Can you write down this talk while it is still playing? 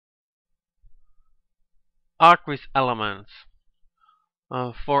Art with elements.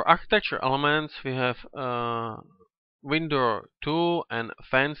 For architecture elements, we have window tool and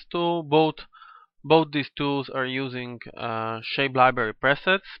fence tool. Both these tools are using shape library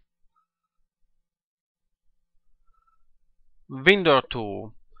presets. Window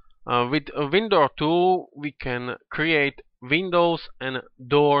tool. With a window tool, we can create windows and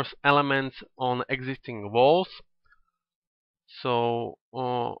doors elements on existing walls. So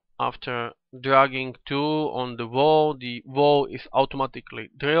after dragging tool on the wall is automatically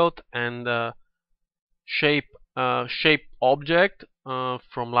drilled, and shape object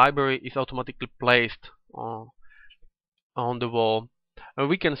from library is automatically placed on the wall.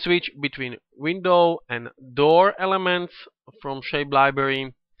 We can switch between window and door elements from shape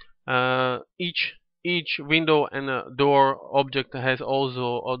library. Each window and door object has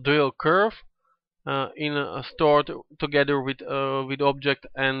also a drill curve stored together with object,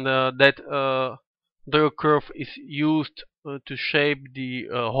 and that drill curve is used to shape the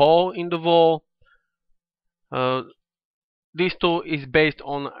hole in the wall. This tool is based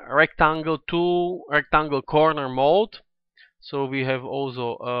on rectangle corner mode. So we have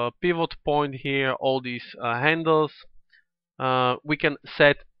also a pivot point here, all these handles. We can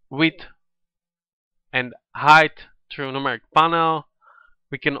set width and height through numeric panel.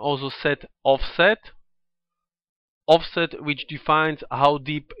 We can also set offset, which defines how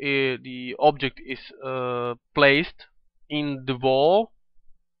deep the object is placed in the wall.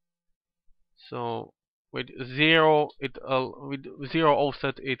 So with zero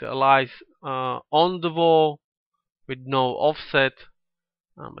offset, it lies on the wall with no offset,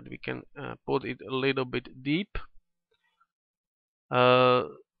 but we can put it a little bit deep.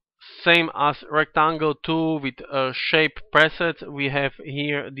 Same as rectangle tool with shape presets, we have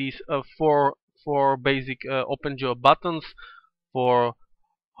here these four basic OpenGeo buttons for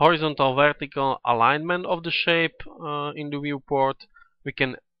horizontal vertical alignment of the shape in the viewport. We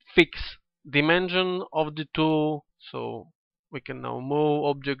can fix dimension of the tool, so we can now move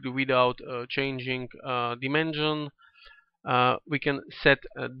object without changing dimension. We can set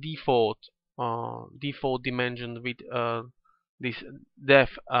a default dimension with this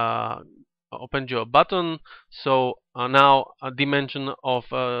def OpenGeo button. So now a dimension of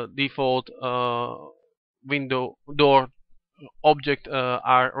default window door object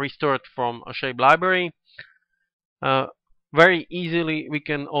are restored from a shape library. Very easily we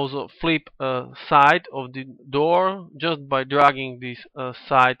can also flip a side of the door just by dragging this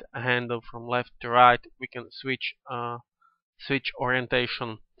side handle from left to right. We can switch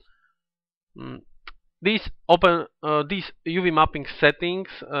orientation. These UV mapping settings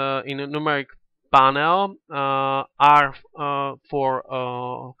in a numeric panel are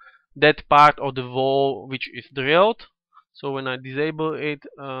for that part of the wall which is drilled. So when I disable it,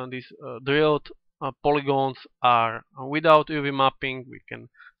 these drilled polygons are without UV mapping. We can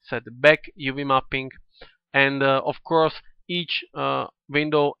set back UV mapping, and of course each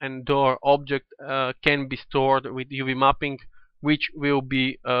window and door object can be stored with UV mapping, which will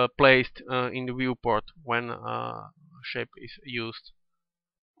be placed in the viewport when shape is used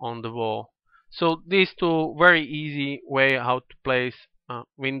on the wall. So these two very easy way how to place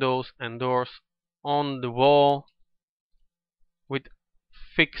windows and doors on the wall. With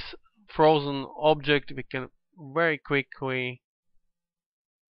fixed frozen object, we can very quickly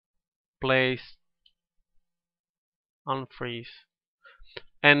place, unfreeze.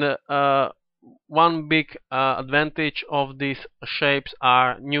 And one big advantage of these shapes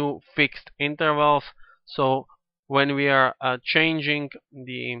are new fixed intervals. So when we are changing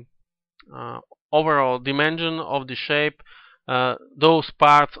the overall dimension of the shape, those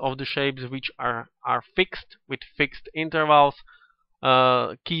parts of the shapes which are fixed with fixed intervals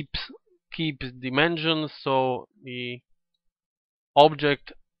keeps dimensions, so the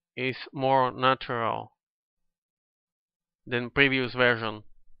object is more natural than previous version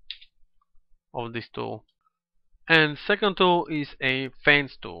of this tool. And second tool is a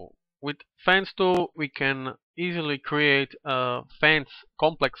fence tool. With fence tool we can easily create a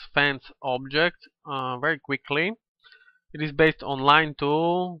complex fence object very quickly. It is based on line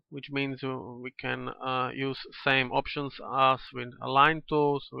tool, which means we can use same options as with a line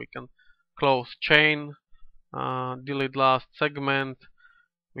tool. So we can close chain, delete last segment.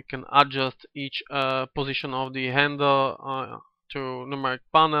 We can adjust each position of the handle through numeric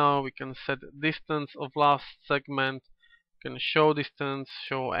panel. We can set distance of last segment. We can show distance,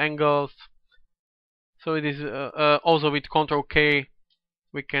 show angles. So it is also with Ctrl K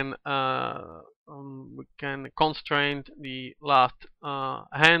we can constrain the last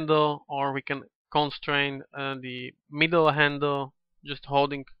handle, or we can constrain the middle handle just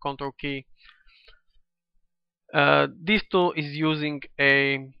holding Ctrl key. This tool is using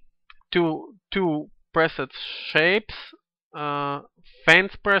a two preset shapes, uh,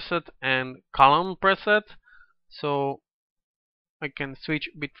 fence preset and column preset. So I can switch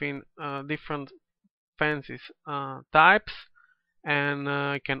between different fences types, and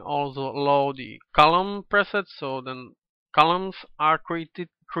I can also load the column preset. So then columns are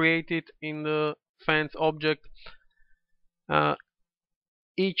created in the fence object. Uh,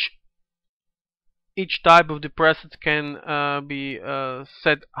 each each type of the preset can be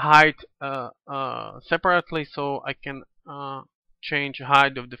set height separately, so I can change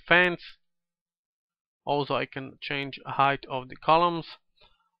height of the fence. Also I can change height of the columns.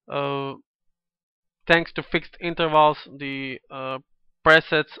 uh, Thanks to fixed intervals, the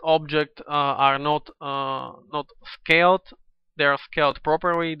presets object are not scaled. They are scaled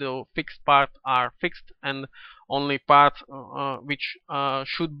properly. The fixed parts are fixed, and only parts which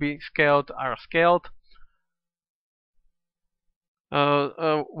should be scaled are scaled.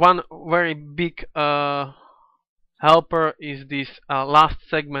 One very big helper is this last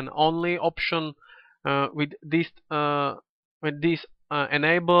segment only option. With this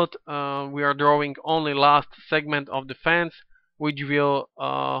enabled, we are drawing only last segment of the fence, which will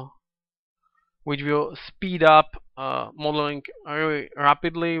speed up modeling very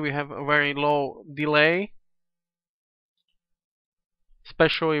rapidly. We have a very low delay,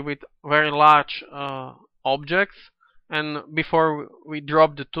 especially with very large objects. And before we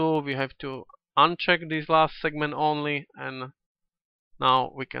drop the tool, we have to uncheck this last segment only, and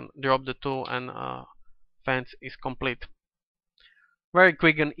now we can drop the tool, and fence is complete. Very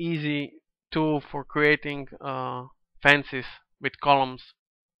quick and easy tool for creating fences with columns.